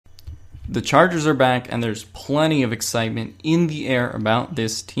The Chargers are back, and there's plenty of excitement in the air about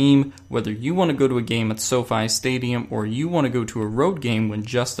this team. Whether you want to go to a game at SoFi Stadium or you want to go to a road game when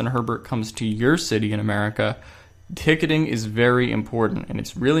Justin Herbert comes to your city in America, ticketing is very important, and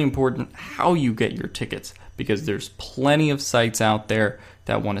it's really important how you get your tickets, because there's plenty of sites out there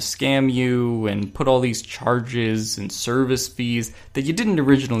that want to scam you and put all these charges and service fees that you didn't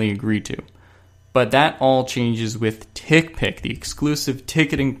originally agree to. But that all changes with TickPick, the exclusive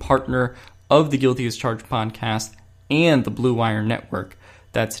ticketing partner of the Guilty as Charged podcast and the Blue Wire Network.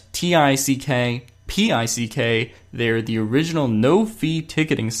 That's TickPick. They're the original no-fee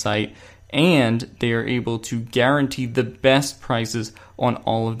ticketing site, and they are able to guarantee the best prices on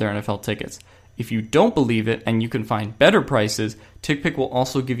all of their NFL tickets. If you don't believe it and you can find better prices, TickPick will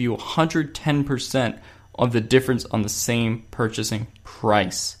also give you 110% of the difference on the same purchasing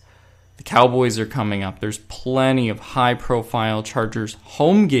price. The Cowboys are coming up. There's plenty of high-profile Chargers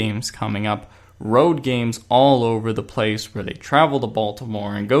home games coming up, road games all over the place where they travel to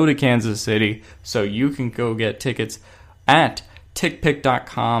Baltimore and go to Kansas City, so you can go get tickets at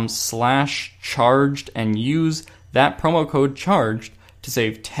tickpick.com/charged and use that promo code CHARGED to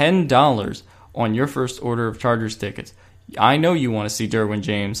save $10 on your first order of Chargers tickets. I know you want to see Derwin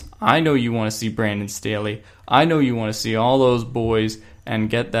James. I know you want to see Brandon Staley. I know you want to see all those boys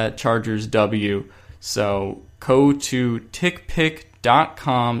and get that Chargers W. So go to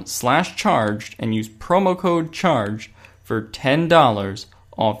tickpick.com/charged and use promo code CHARGED for $10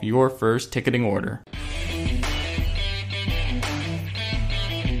 off your first ticketing order.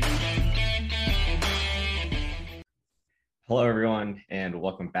 Hello, everyone, and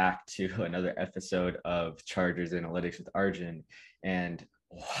welcome back to another episode of Chargers Analytics with Arjun. And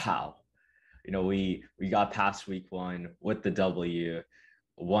wow, we got past week one with the W,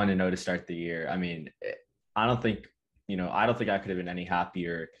 1-0 to start the year. I mean, I don't think I could have been any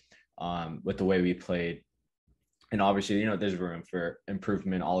happier with the way we played. And obviously, there's room for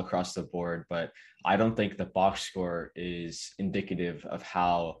improvement all across the board, but I don't think the box score is indicative of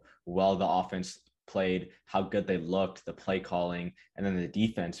how well the offense played, how good they looked, the play calling, and then the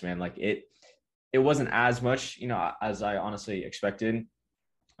defense, man. Like it wasn't as much, as I honestly expected,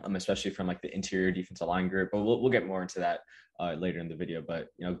 especially from like the interior defensive line group. But we'll get more into that later in the video. But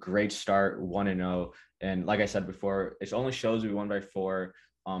great start, 1-0, and like I said before, it only shows we won by 4.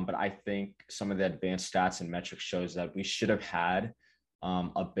 But I think some of the advanced stats and metrics shows that we should have had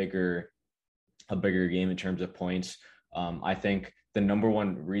a bigger game in terms of points. I think the number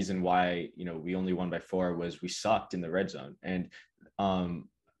one reason why, we only won by 4 was we sucked in the red zone. And I'm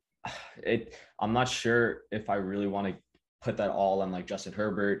not sure if I really want to put that all on like Justin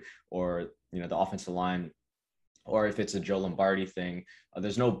Herbert or, the offensive line, or if it's a Joe Lombardi thing.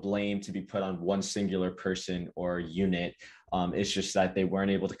 There's no blame to be put on one singular person or unit. It's just that they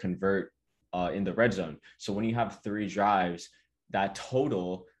weren't able to convert in the red zone. So when you have 3 drives that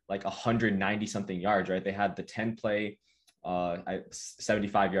total like 190 something yards, right? They had the 10 play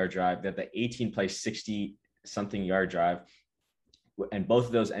 75-yard drive, that the 18 play 60 something yard drive, and both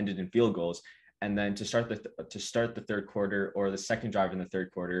of those ended in field goals. And then to start the third quarter, or the second drive in the third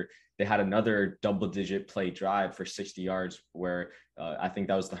quarter, they had another double-digit play drive for 60 yards, where I think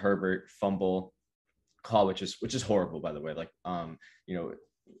that was the Herbert fumble call, which is horrible, by the way. Like, I'm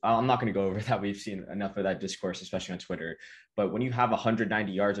not going to go over that. We've seen enough of that discourse, especially on Twitter. But when you have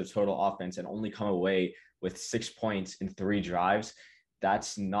 190 yards of total offense and only come away with 6 points in 3 drives,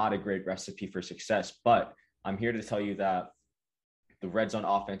 that's not a great recipe for success. But I'm here to tell you that the red zone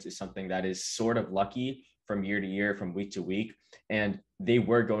offense is something that is sort of lucky from year to year, from week to week. And they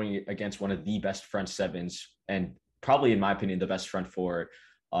were going against one of the best front sevens, and probably, in my opinion, the best front 4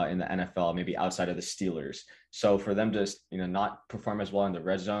 in the NFL, maybe outside of the Steelers. So for them to, not perform as well in the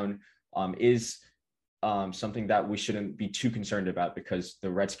red zone is something that we shouldn't be too concerned about, because the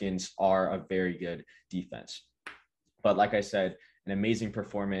Redskins are a very good defense. But like I said, an amazing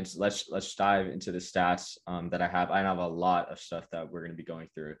performance. Let's dive into the stats that I have. I have a lot of stuff that we're going to be going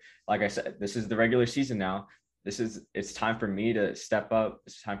through. Like I said, this is the regular season now. It's time for me to step up.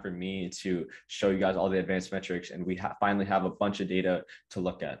 It's time for me to show you guys all the advanced metrics, and we finally have a bunch of data to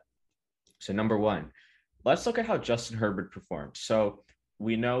look at. So number one, let's look at how Justin Herbert performed. So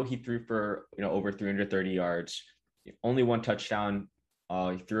we know he threw for over 330 yards, only 1 touchdown.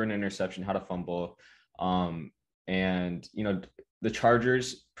 He threw an interception, had a fumble, and the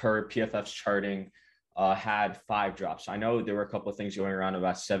Chargers, per PFF's charting, had 5 drops. I know there were a couple of things going around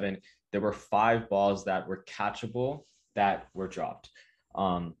about 7. There were 5 balls that were catchable that were dropped.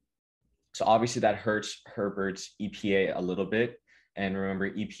 So obviously that hurts Herbert's EPA a little bit. And remember,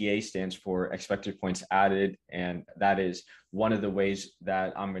 EPA stands for expected points added. And that is one of the ways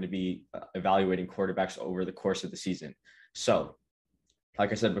that I'm going to be evaluating quarterbacks over the course of the season. So,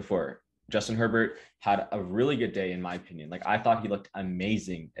 like I said before, Justin Herbert had a really good day, in my opinion. Like, I thought he looked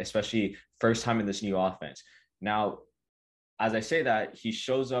amazing, especially first time in this new offense. Now, as I say that, he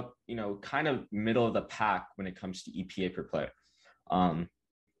shows up, kind of middle of the pack when it comes to EPA per play.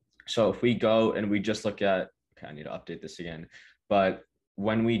 So if we go and we just look at, okay, I need to update this again. But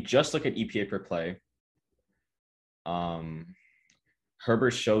when we just look at EPA per play,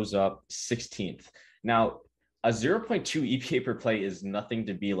 Herbert shows up 16th. Now, a 0.2 EPA per play is nothing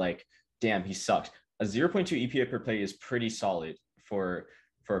to be like, damn, he sucks. A 0.2 EPA per play is pretty solid for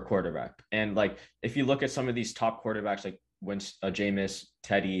a quarterback. And like, if you look at some of these top quarterbacks, like when Jameis,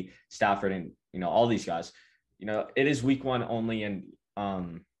 Teddy, Stafford, and all these guys, it is week one only, and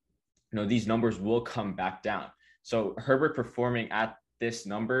these numbers will come back down. So Herbert performing at this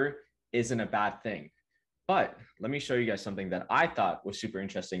number isn't a bad thing. But let me show you guys something that I thought was super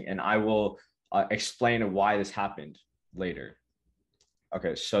interesting, and I will explain why this happened later.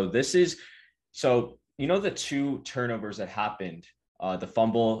 Okay, so the two turnovers that happened, the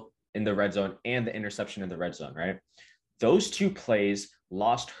fumble in the red zone and the interception in the red zone, right? Those two plays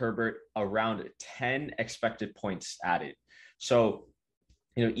lost Herbert around 10 expected points added. So,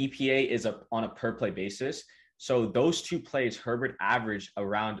 EPA is on a per play basis. So those two plays, Herbert averaged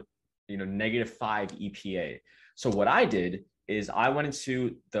around, -5 EPA. So what I did is I went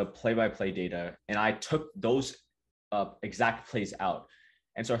into the play-by-play data and I took those exact plays out.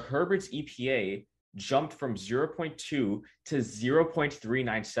 And so Herbert's EPA jumped from 0.2 to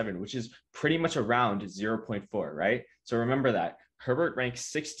 0.397, which is pretty much around 0.4, right? So remember that. Herbert ranked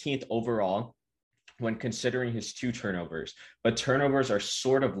 16th overall when considering his two turnovers, but turnovers are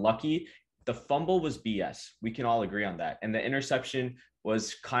sort of lucky. The fumble was BS. We can all agree on that. And the interception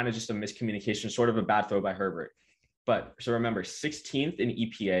was kind of just a miscommunication, sort of a bad throw by Herbert. But so remember, 16th in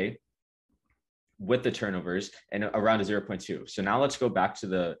EPA with the turnovers and around a 0.2. So now let's go back to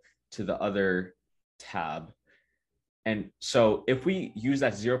the other tab. And so if we use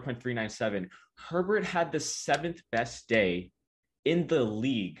that 0.397, Herbert had the 7th best day in the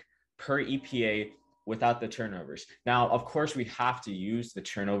league per EPA without the turnovers. Now, of course, we have to use the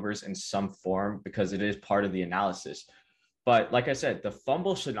turnovers in some form because it is part of the analysis. But like I said, the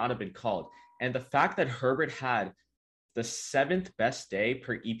fumble should not have been called. And the fact that Herbert had the 7th best day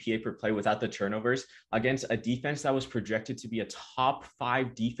per EPA per play without the turnovers against a defense that was projected to be a top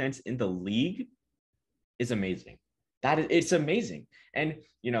 5 defense in the league is amazing. It's amazing. And,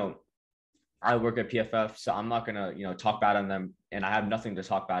 I work at PFF, so I'm not going to, talk bad on them, and I have nothing to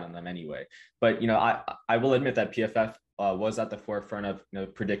talk bad on them anyway. But, I will admit that PFF was at the forefront of,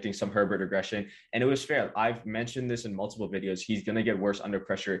 predicting some Herbert regression, and it was fair. I've mentioned this in multiple videos. He's going to get worse under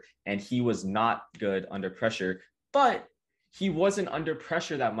pressure, and he was not good under pressure, but he wasn't under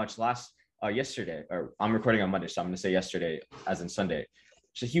pressure that much yesterday, or I'm recording on Monday, so I'm going to say yesterday as in Sunday.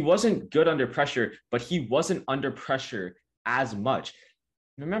 So he wasn't good under pressure, but he wasn't under pressure as much.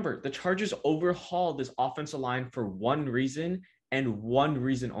 Remember, the Chargers overhauled this offensive line for one reason and one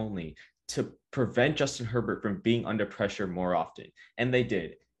reason only: to prevent Justin Herbert from being under pressure more often. And they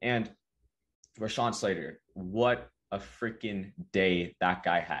did. And Rashawn Slater, what a freaking day that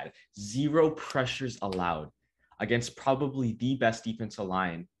guy had. 0 pressures allowed against probably the best defensive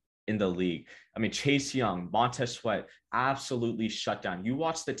line in the league. I mean, Chase Young, Montez Sweat, absolutely shut down. You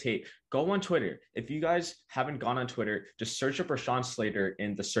watch the tape, go on Twitter. If you guys haven't gone on Twitter, just search up Rashawn Slater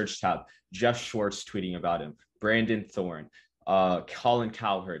in the search tab. Jeff Schwartz tweeting about him, Brandon Thorne, Colin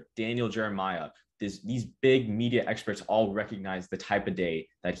Cowherd, Daniel Jeremiah. These big media experts all recognize the type of day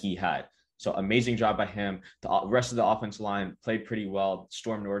that he had. So amazing job by him. The rest of the offensive line played pretty well.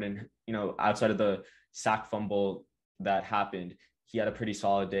 Storm Norton, outside of the sack fumble that happened, he had a pretty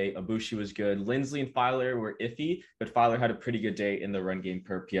solid day. Ibushi was good. Lindsley and Filer were iffy, but Filer had a pretty good day in the run game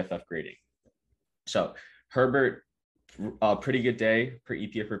per PFF grading. So Herbert, pretty good day per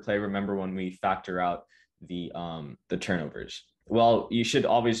EPA per play. Remember when we factor out the turnovers. Well, you should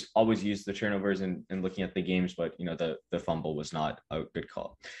always use the turnovers in looking at the games, but the fumble was not a good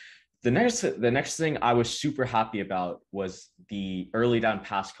call. The next thing I was super happy about was the early down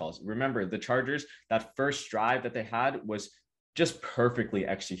pass calls. Remember, the Chargers, that first drive that they had was just perfectly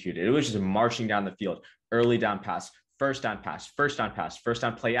executed. It was just marching down the field, early down pass, first down pass, first down pass, first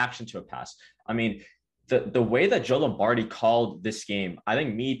down play action to a pass. I mean, the way that Joe Lombardi called this game, I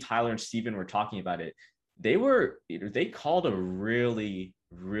think me, Tyler, and Steven were talking about it. They called a really,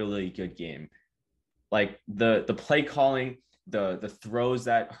 really good game. Like the play calling, the throws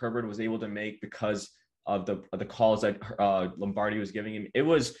that Herbert was able to make because of the calls that Lombardi was giving him. It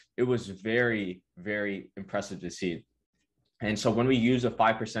was very, very impressive to see. And so when we use a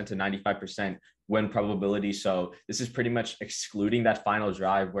 5% to 95% win probability, so this is pretty much excluding that final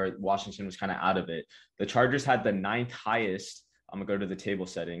drive where Washington was kind of out of it. The Chargers had the ninth highest. I'm gonna go to the table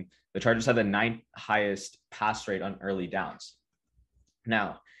setting. The Chargers had the ninth highest pass rate on early downs.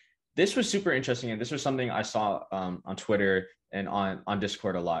 Now, this was super interesting, and this was something I saw on Twitter and on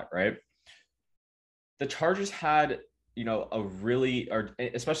Discord a lot, right? The Chargers had, a really, or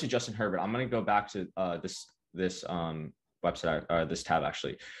especially Justin Herbert. I'm going to go back to this website, this tab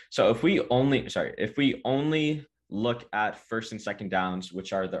actually. So if we only look at first and second downs,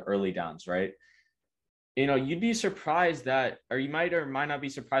 which are the early downs, right? You'd be surprised that, or you might or might not be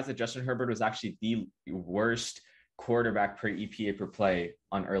surprised that Justin Herbert was actually the worst quarterback per EPA per play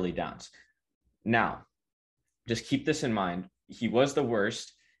on early downs. Now, just keep this in mind. He was the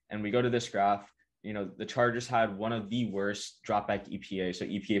worst, and we go to this graph. The Chargers had one of the worst dropback EPA, so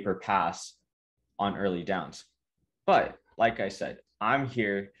EPA per pass on early downs. But like I said, I'm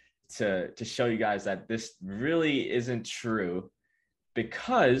here to show you guys that this really isn't true,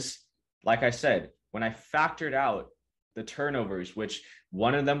 because, like I said, when I factored out the turnovers, which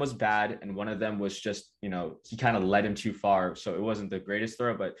one of them was bad and one of them was just, he kind of led him too far. So it wasn't the greatest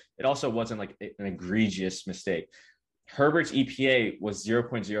throw, but it also wasn't like an egregious mistake. Herbert's EPA was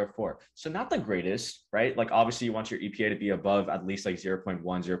 0.04. So not the greatest, right? Like obviously you want your EPA to be above at least like 0.1,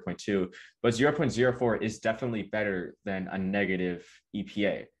 0.2, but 0.04 is definitely better than a negative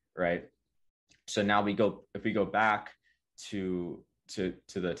EPA, right? So now if we go back to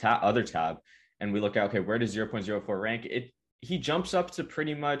the other tab and we look at, okay, where does 0.04 rank? He jumps up to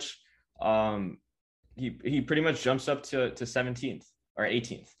pretty much, he pretty much jumps up to 17th or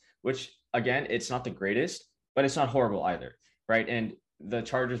 18th, which again, it's not the greatest, but it's not horrible either, right? And the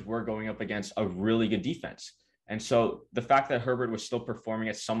Chargers were going up against a really good defense. And so the fact that Herbert was still performing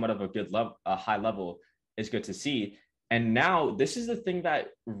at somewhat of a good level, a high level, is good to see. And now this is the thing that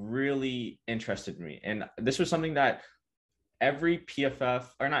really interested me. And this was something that every PFF,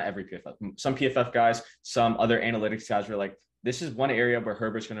 or not every PFF, some PFF guys, some other analytics guys were like, this is one area where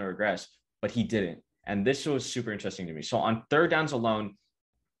Herbert's going to regress, but he didn't. And this was super interesting to me. So on third downs alone,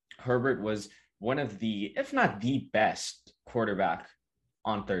 Herbert was one of the, if not the best quarterback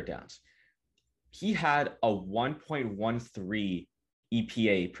on third downs. He had a 1.13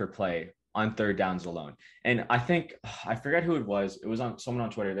 EPA per play on third downs alone. And I think, I forget who it was. It was on someone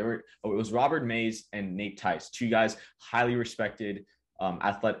on Twitter. It was Robert Mays and Nate Tice, two guys highly respected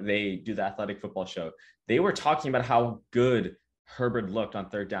they do the Athletic Football Show. They were talking about how good Herbert looked on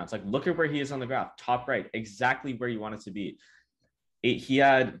third downs. Like, look at where he is on the graph, top right, exactly where you want it to be. He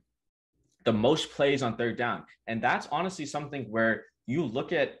had the most plays on third down. And that's honestly something where you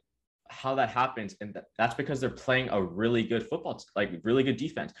look at how that happens. And that's because they're playing a really good football, like really good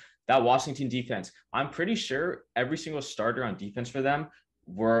defense. That Washington defense, I'm pretty sure every single starter on defense for them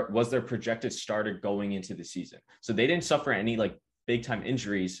was their projected starter going into the season. So they didn't suffer any like big time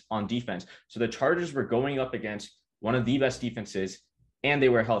injuries on defense. So the Chargers were going up against one of the best defenses, and they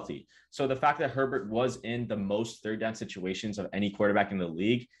were healthy. So the fact that Herbert was in the most third down situations of any quarterback in the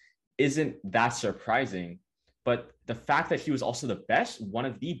league isn't that surprising, but the fact that he was also one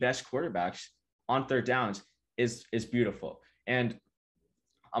of the best quarterbacks on third downs is beautiful. And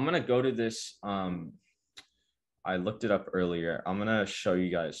I'm going to go to this. I looked it up earlier. I'm going to show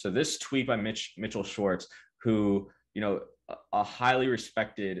you guys. So this tweet by Mitchell Schwartz, who, a highly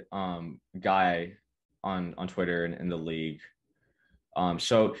respected guy on Twitter and in the league.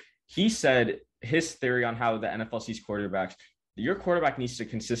 So he said his theory on how the NFL sees quarterbacks: your quarterback needs to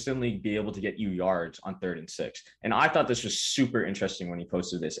consistently be able to get you yards on 3rd and 6. And I thought this was super interesting when he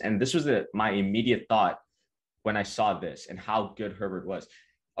posted this. And this was my immediate thought when I saw this and how good Herbert was.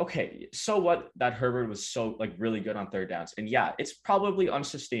 Okay, so what that Herbert was so like really good on third downs. And yeah, it's probably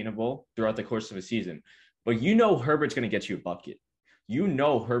unsustainable throughout the course of a season, but Herbert's going to get you a bucket.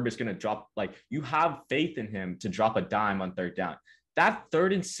 Herbert's going to drop, like, you have faith in him to drop a dime on third down. That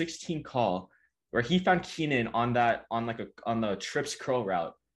 3rd and 16 call where he found Keenan on the trips curl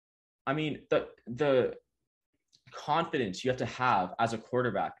route. I mean, the confidence you have to have as a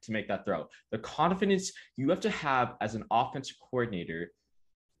quarterback to make that throw, the confidence you have to have as an offensive coordinator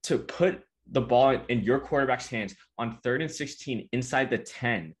to put the ball in your quarterback's hands on 3rd and 16 inside the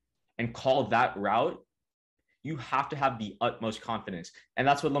 10 and call that route. You have to have the utmost confidence. And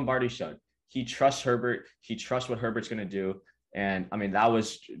that's what Lombardi showed. He trusts Herbert. He trusts what Herbert's going to do. And I mean, that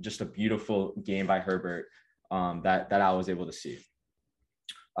was just a beautiful game by Herbert that I was able to see.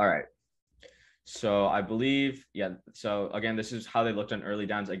 All right. So I believe, yeah. So again, this is how they looked on early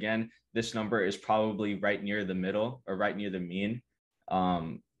downs. Again, this number is probably right near the middle or right near the mean.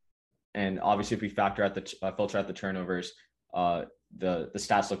 And obviously, if we factor out filter out the turnovers, the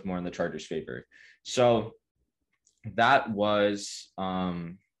stats look more in the Chargers' favor. So that was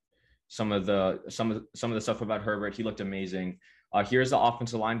some of the stuff about Herbert. He looked amazing. Here's the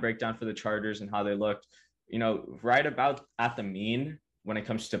offensive line breakdown for the Chargers and how they looked. Right about at the mean when it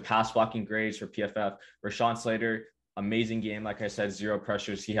comes to pass blocking grades for PFF. Rashawn Slater, amazing game. Like I said, 0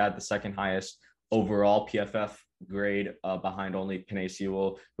 pressures. He had the second highest overall PFF grade behind only Penei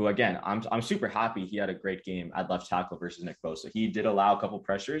Sewell, who again, I'm super happy he had a great game at left tackle versus Nick Bosa. He did allow a couple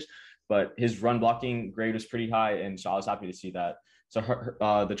pressures, but his run blocking grade was pretty high, and so I was happy to see that. So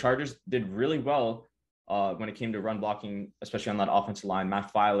the Chargers did really well when it came to run blocking, especially on that offensive line. Matt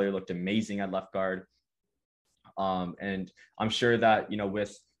Filer looked amazing at left guard. And I'm sure that,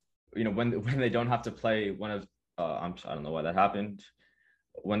 when they don't have to play one of, I don't know why that happened.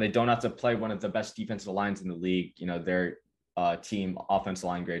 When they don't have to play one of the best defensive lines in the league, their team offensive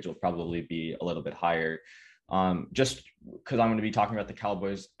line grades will probably be a little bit higher. Just because I'm going to be talking about the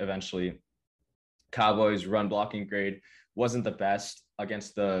Cowboys eventually. Cowboys run blocking grade wasn't the best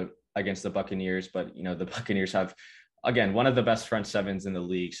against the Buccaneers, but the Buccaneers have, again, one of the best front sevens in the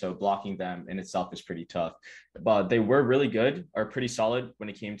league, so blocking them in itself is pretty tough. But they were really good, or pretty solid when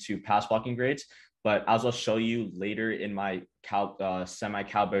it came to pass blocking grades. But as I'll show you later in my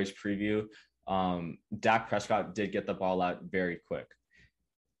semi-Cowboys preview, Dak Prescott did get the ball out very quick.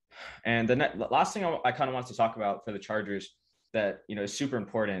 And the last thing I kind of want to talk about for the Chargers that is super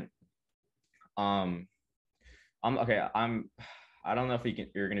important. I don't know if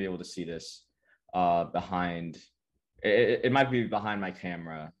you're going to be able to see this behind. It might be behind my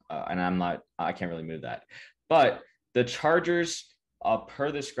camera, and I can't really move that. But the Chargers,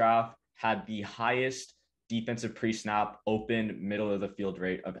 per this graph, had the highest defensive pre-snap open middle of the field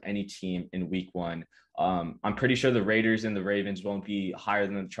rate of any team in week 1. I'm pretty sure the Raiders and the Ravens won't be higher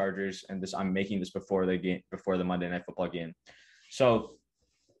than the Chargers, and I'm making this before the Monday Night Football game. So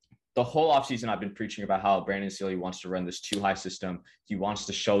the whole offseason, I've been preaching about how Brandon Staley wants to run this too high system. He wants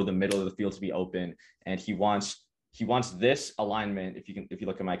to show the middle of the field to be open, and he wants this alignment, if you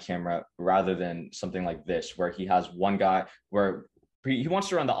look at my camera, rather than something like this, where he has one guy where he wants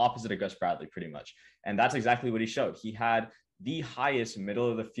to run the opposite of Gus Bradley pretty much. And that's exactly what he showed. He had the highest middle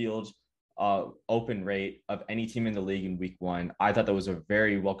of the field open rate of any team in the league in week 1. I thought that was a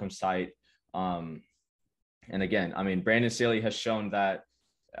very welcome sight. And again, I mean, Brandon Staley has shown that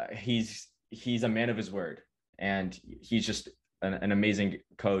he's a man of his word, and he's just an amazing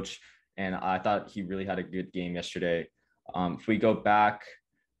coach. And I thought he really had a good game yesterday. If we go back,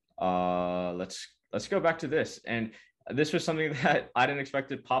 let's go back to this. And this was something that I didn't expect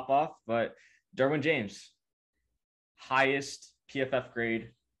to pop off, but Derwin James, highest PFF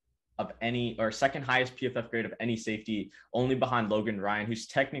grade of any, or second highest PFF grade of any safety, only behind Logan Ryan, who's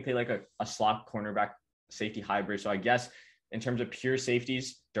technically like a slot cornerback safety hybrid. So I guess in terms of pure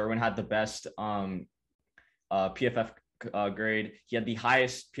safeties, Derwin had the best PFF grade. He had the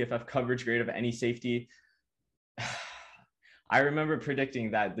highest PFF coverage grade of any safety. I remember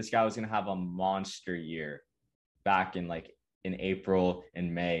predicting that this guy was going to have a monster year back in April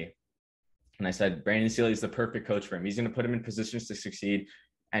and May. And I said, Brandon Staley is the perfect coach for him. He's going to put him in positions to succeed,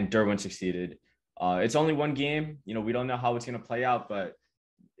 and Derwin succeeded. It's only one game. We don't know how it's going to play out, but,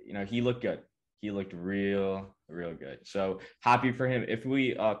 he looked good. He looked real good. So happy for him. If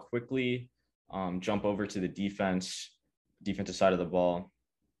we quickly jump over to the defensive side of the ball,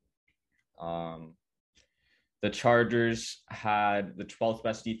 the Chargers had the 12th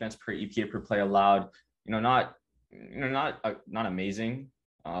best defense per EPA per play allowed. Not amazing.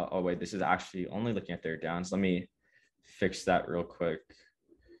 Oh wait, this is actually only looking at their downs. Let me fix that real quick.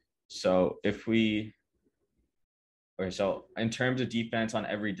 So so in terms of defense on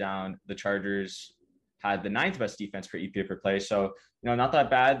every down, the Chargers had the 9th best defense per EPA per play. So, not that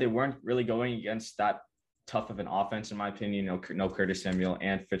bad. They weren't really going against that tough of an offense, in my opinion. No Curtis Samuel,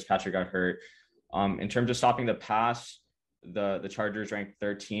 and Fitzpatrick got hurt. In terms of stopping the pass, the Chargers ranked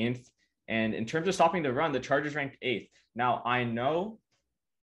 13th. And in terms of stopping the run, the Chargers ranked 8th. Now, I know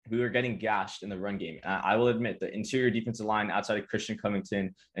we were getting gashed in the run game. I will admit the interior defensive line outside of Christian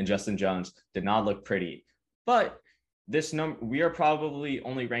Covington and Justin Jones did not look pretty. But this number, we are definitely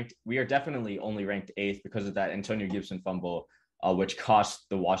only ranked 8th because of that Antonio Gibson fumble, which cost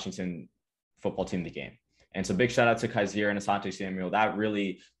the Washington football team the game. And so big shout out to Kaiser and Asante Samuel. That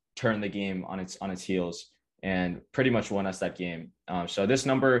really turned the game on its heels and pretty much won us that game. So this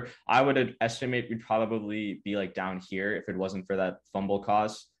number, I would estimate, would probably be down here if it wasn't for that fumble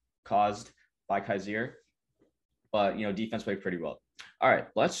caused. by Kaiser. But, defense played pretty well. All right,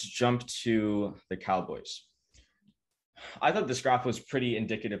 let's jump to the Cowboys. I thought this graph was pretty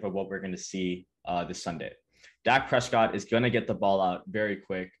indicative of what we're going to see this Sunday. Dak Prescott is going to get the ball out very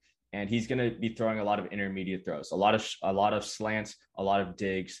quick, and he's going to be throwing a lot of intermediate throws, a lot of slants, a lot of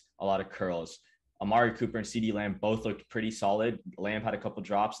digs, a lot of curls. Amari Cooper and CeeDee Lamb both looked pretty solid. Lamb had a couple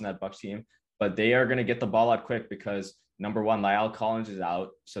drops in that Bucs team, but they are going to get the ball out quick because number one, La'el Collins is out,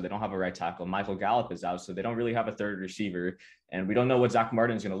 so they don't have a right tackle. Michael Gallup is out, so they don't really have a third receiver. And we don't know what Zach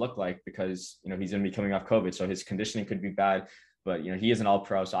Martin is going to look like because, he's going to be coming off COVID, so his conditioning could be bad. But, he is an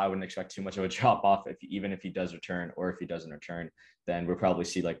all-pro, so I wouldn't expect too much of a drop-off even if he does return, or if he doesn't return, then we'll probably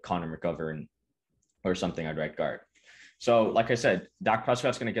see like Connor McGovern or something at right guard. So, like I said, Dak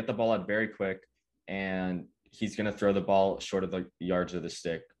Prescott's going to get the ball out very quick, and he's going to throw the ball short of the yards of the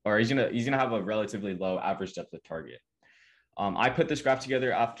stick, or he's going to have a relatively low average depth of target. I put this graph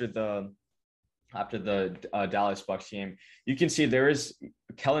together after the Dallas Bucs game. You can see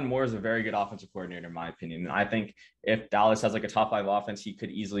Kellen Moore is a very good offensive coordinator, in my opinion. And I think if Dallas has like a top 5 offense, he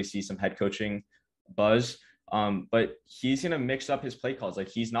could easily see some head coaching buzz. But he's going to mix up his play calls. Like,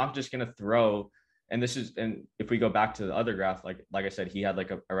 he's not just going to throw. And if we go back to the other graph, like I said, he had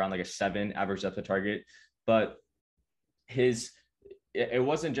around a 7 average depth of target, but it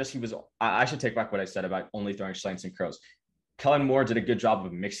wasn't just, I should take back what I said about only throwing slants and curls. Kellen Moore did a good job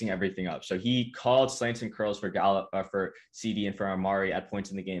of mixing everything up. So he called slants and curls for Gallup, for CD and for Amari at points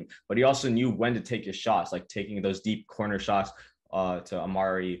in the game, but he also knew when to take his shots, like taking those deep corner shots to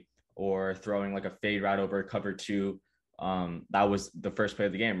Amari, or throwing like a fade route over cover 2. That was the first play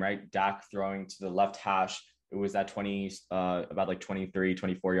of the game, right? Dak throwing to the left hash. It was that 23,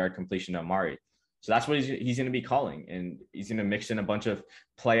 24 yard completion to Amari. So that's what he's going to be calling, and he's going to mix in a bunch of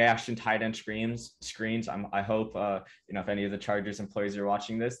play action tight end screens. I hope if any of the Chargers employees are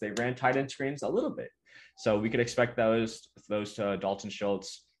watching this, they ran tight end screens a little bit, so we could expect those to Dalton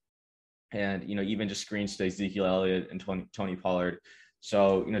Schultz, and even just screens to Ezekiel Elliott and Tony Pollard.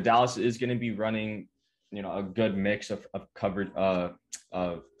 So Dallas is going to be running a good mix of covered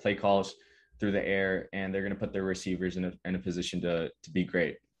play calls through the air, and they're going to put their receivers in a position to be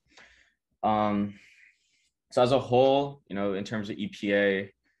great. So as a whole, in terms of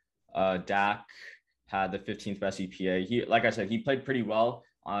EPA, Dak had the 15th best EPA. He, like I said, he played pretty well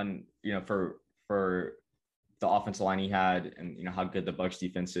on, for the offensive line he had, and how good the Bucs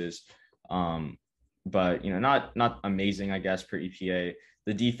defense is. But not amazing, I guess, per EPA.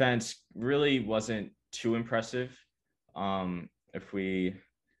 The defense really wasn't too impressive. If we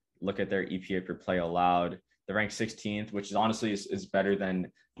look at their EPA per play allowed, they're ranked 16th, which is honestly is better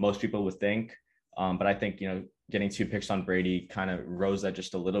than most people would think. But I think, getting 2 picks on Brady kind of rose that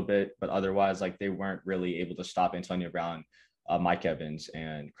just a little bit, but otherwise, they weren't really able to stop Antonio Brown, Mike Evans,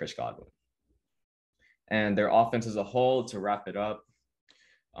 and Chris Godwin. And their offense as a whole, to wrap it up,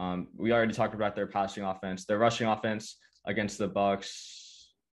 we already talked about their passing offense. Their rushing offense against the Bucs,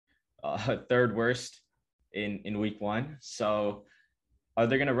 3rd worst in week 1. So are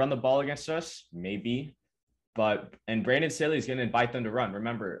they going to run the ball against us? Maybe. And Brandon Staley is going to invite them to run.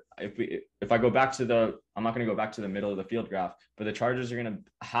 Remember, if I go back to I'm not going to go back to the middle of the field graph, but the Chargers are going to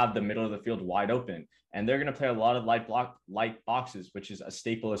have the middle of the field wide open, and they're going to play a lot of light boxes, which is a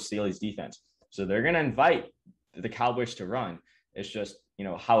staple of Staley's defense. So they're going to invite the Cowboys to run. It's just,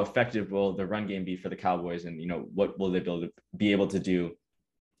 how effective will the run game be for the Cowboys, and, what will they be able to do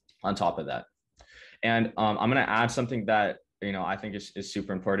on top of that? And I'm going to add something that, I think is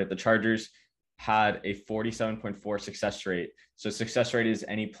super important. The Chargers had a 47.4 success rate. So success rate is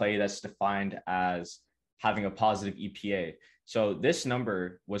any play that's defined as having a positive EPA. So this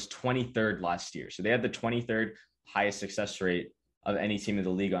number was 23rd last year. So they had the 23rd highest success rate of any team in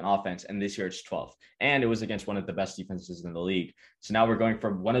the league on offense, and this year it's 12th. And it was against one of the best defenses in the league. So now we're going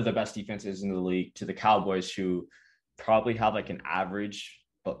from one of the best defenses in the league to the Cowboys, who probably have an average,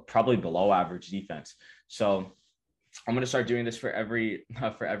 but probably below average defense. So I'm going to start doing this for every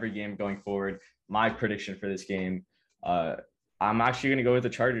game going forward. My prediction for this game, I'm actually going to go with the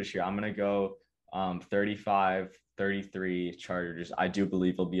Chargers here. I'm going to go 35-33 Chargers. I do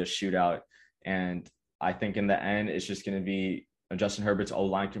believe it'll be a shootout. And I think in the end, it's just going to be Justin Herbert's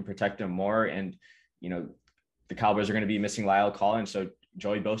O-line can protect him more. And, the Cowboys are going to be missing La'el Collins. So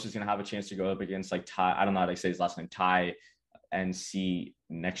Joey Bosa is going to have a chance to go up against Ty. I don't know how to say his last name, Ty NC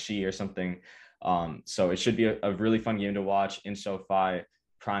Nexi or something. So it should be a really fun game to watch in SoFi,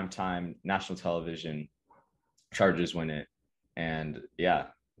 primetime, national television. Chargers win it. And yeah,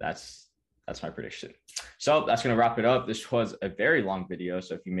 that's my prediction. So that's going to wrap it up. This was a very long video.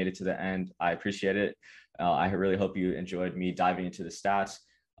 So if you made it to the end, I appreciate it. I really hope you enjoyed me diving into the stats.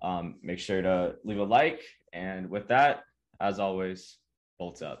 Make sure to leave a like. And with that, as always,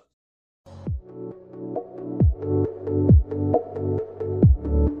 bolts up.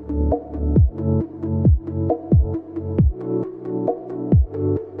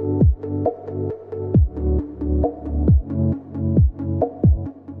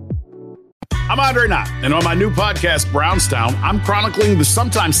 I'm Andre Knott, and on my new podcast, Brownstown, I'm chronicling the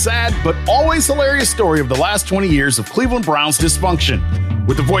sometimes sad but always hilarious story of the last 20 years of Cleveland Browns dysfunction.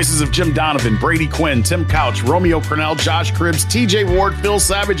 With the voices of Jim Donovan, Brady Quinn, Tim Couch, Romeo Cornell, Josh Cribbs, TJ Ward, Phil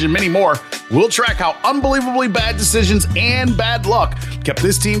Savage, and many more, we'll track how unbelievably bad decisions and bad luck kept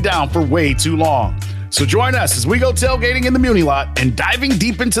this team down for way too long. So join us as we go tailgating in the Muni Lot and diving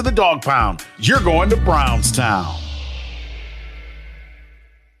deep into the dog pound. You're going to Brownstown.